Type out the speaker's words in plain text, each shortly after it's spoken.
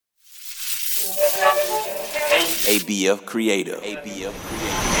ABF Creative.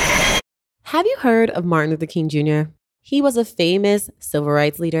 Have you heard of Martin Luther King Jr.? He was a famous civil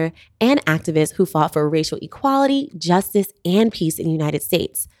rights leader and activist who fought for racial equality, justice, and peace in the United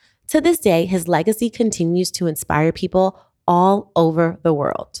States. To this day, his legacy continues to inspire people all over the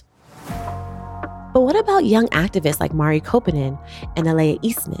world. But what about young activists like Mari Kopinen and Aliyah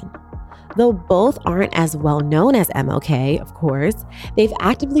Eastman? Though both aren't as well known as MLK, of course, they've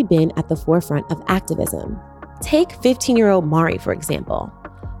actively been at the forefront of activism. Take 15-year-old Mari, for example.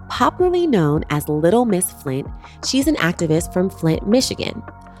 Popularly known as Little Miss Flint, she's an activist from Flint, Michigan.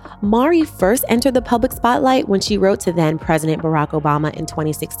 Mari first entered the public spotlight when she wrote to then President Barack Obama in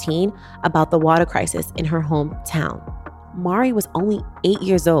 2016 about the water crisis in her hometown. Mari was only 8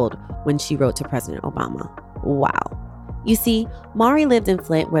 years old when she wrote to President Obama. Wow. You see, Mari lived in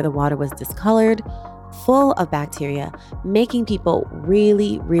Flint where the water was discolored, full of bacteria, making people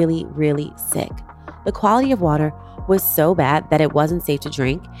really, really, really sick. The quality of water was so bad that it wasn't safe to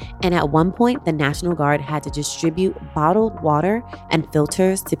drink, and at one point, the National Guard had to distribute bottled water and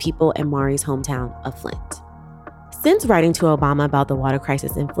filters to people in Mari's hometown of Flint. Since writing to Obama about the water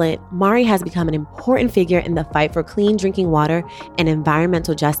crisis in Flint, Mari has become an important figure in the fight for clean drinking water and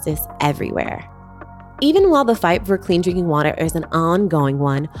environmental justice everywhere. Even while the fight for clean drinking water is an ongoing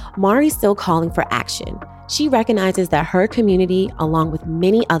one, Mari's still calling for action. She recognizes that her community, along with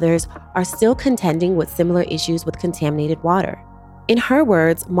many others, are still contending with similar issues with contaminated water. In her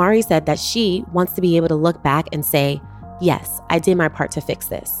words, Mari said that she wants to be able to look back and say, "Yes, I did my part to fix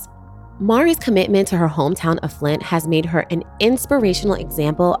this." Mari's commitment to her hometown of Flint has made her an inspirational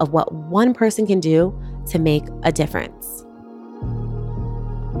example of what one person can do to make a difference.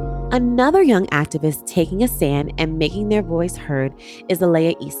 Another young activist taking a stand and making their voice heard is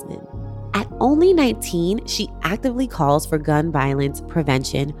Aliyah Eastman. At only 19, she actively calls for gun violence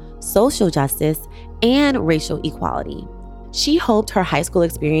prevention, social justice, and racial equality. She hoped her high school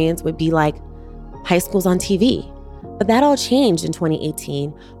experience would be like high schools on TV. But that all changed in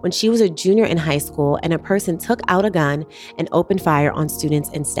 2018 when she was a junior in high school and a person took out a gun and opened fire on students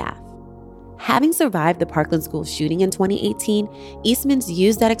and staff. Having survived the Parkland school shooting in 2018, Eastman's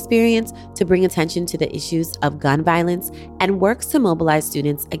used that experience to bring attention to the issues of gun violence and works to mobilize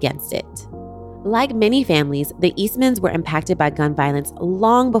students against it. Like many families, the Eastmans were impacted by gun violence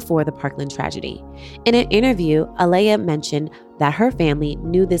long before the Parkland tragedy. In an interview, Aliyah mentioned that her family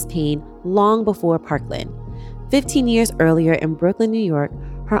knew this pain long before Parkland. 15 years earlier in Brooklyn, New York,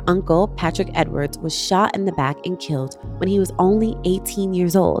 her uncle, Patrick Edwards, was shot in the back and killed when he was only 18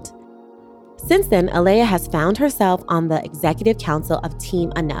 years old. Since then, Aliyah has found herself on the executive council of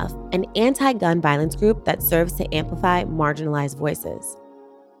Team Enough, an anti-gun violence group that serves to amplify marginalized voices.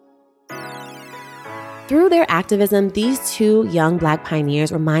 Through their activism, these two young Black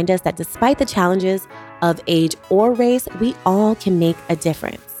pioneers remind us that despite the challenges of age or race, we all can make a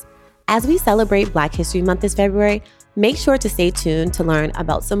difference. As we celebrate Black History Month this February, make sure to stay tuned to learn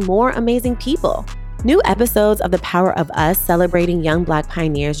about some more amazing people. New episodes of The Power of Us celebrating young Black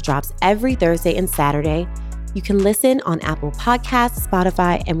pioneers drops every Thursday and Saturday. You can listen on Apple Podcasts,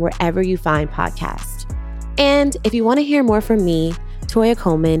 Spotify, and wherever you find podcasts. And if you want to hear more from me, Toya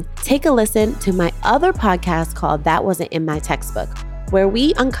Coleman, take a listen to my other podcast called That Wasn't in My Textbook, where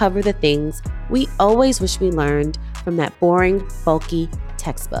we uncover the things we always wish we learned from that boring, bulky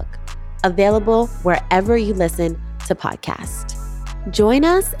textbook. Available wherever you listen to podcasts. Join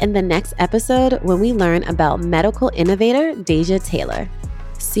us in the next episode when we learn about medical innovator Deja Taylor.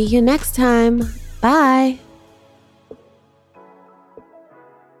 See you next time. Bye.